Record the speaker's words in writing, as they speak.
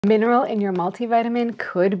Mineral in your multivitamin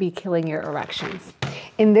could be killing your erections.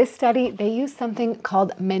 In this study, they used something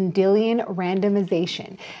called Mendelian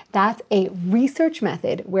randomization. That's a research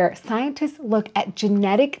method where scientists look at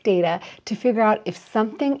genetic data to figure out if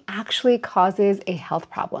something actually causes a health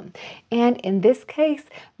problem. And in this case,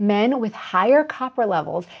 men with higher copper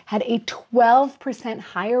levels had a 12%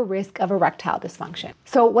 higher risk of erectile dysfunction.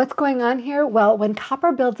 So what's going on here? Well, when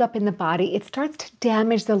copper builds up in the body, it starts to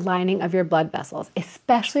damage the lining of your blood vessels,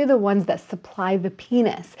 especially the ones that supply the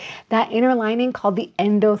penis. That inner lining, called the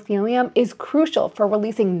endothelium, is crucial for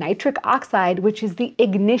releasing nitric oxide, which is the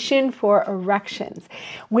ignition for erections.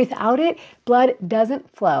 Without it, blood doesn't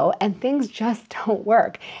flow and things just don't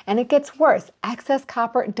work. And it gets worse. Excess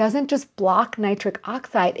copper doesn't just block nitric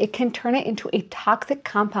oxide, it can turn it into a toxic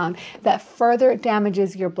compound that further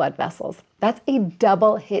damages your blood vessels. That's a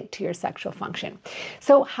double hit to your sexual function.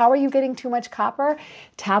 So how are you getting too much copper?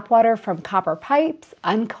 Tap water from copper pipes,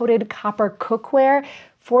 uncoated copper cookware,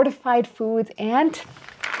 fortified foods, and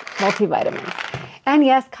multivitamins. And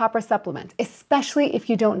yes, copper supplements, especially if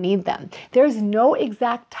you don't need them. There's no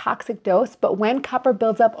exact toxic dose, but when copper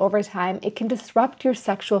builds up over time, it can disrupt your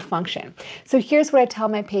sexual function. So here's what I tell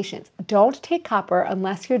my patients. Don't take copper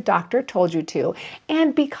unless your doctor told you to,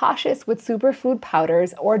 and be cautious with superfood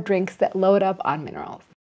powders or drinks that load up on minerals.